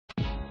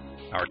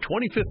Our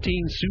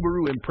 2015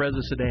 Subaru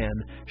Impreza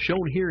Sedan,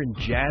 shown here in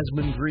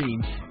Jasmine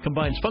Green,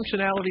 combines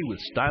functionality with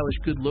stylish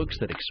good looks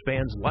that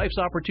expands life's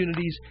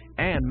opportunities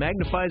and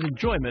magnifies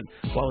enjoyment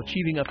while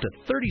achieving up to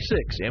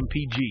 36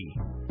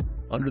 mpg.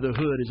 Under the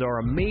hood is our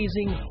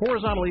amazing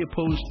horizontally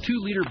opposed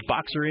 2-liter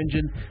boxer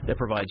engine that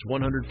provides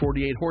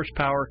 148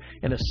 horsepower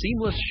and a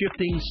seamless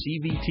shifting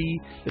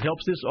CVT that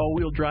helps this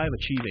all-wheel drive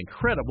achieve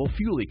incredible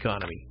fuel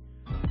economy.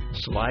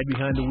 Slide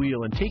behind the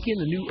wheel and take in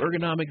the new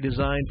ergonomic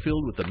design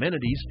filled with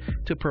amenities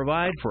to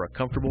provide for a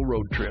comfortable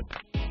road trip.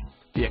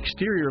 The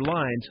exterior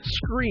lines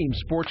scream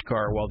sports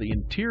car while the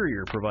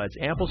interior provides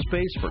ample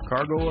space for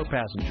cargo or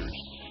passengers.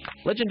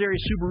 Legendary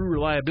Subaru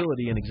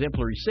reliability and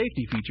exemplary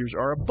safety features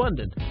are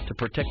abundant to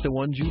protect the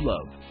ones you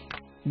love.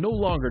 No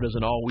longer does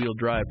an all-wheel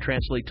drive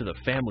translate to the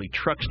family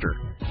truckster.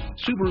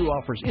 Subaru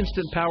offers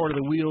instant power to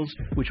the wheels,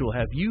 which will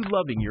have you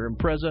loving your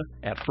Impreza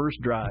at first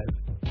drive.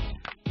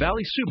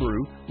 Valley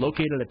Subaru,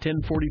 located at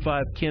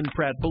 1045 Ken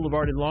Pratt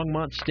Blvd in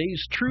Longmont,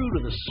 stays true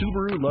to the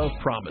Subaru love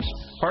promise,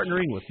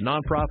 partnering with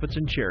nonprofits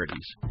and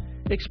charities.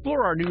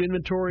 Explore our new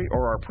inventory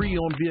or our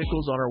pre-owned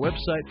vehicles on our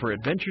website for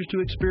adventures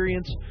to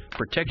experience,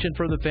 protection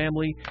for the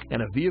family,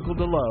 and a vehicle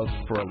to love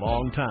for a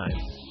long time.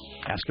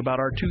 Ask about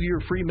our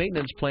 2-year free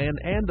maintenance plan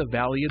and the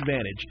Valley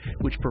Advantage,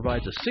 which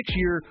provides a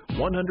 6-year,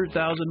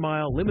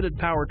 100,000-mile limited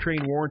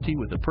powertrain warranty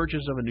with the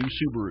purchase of a new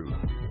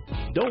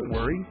Subaru. Don't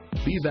worry,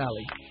 be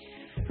Valley.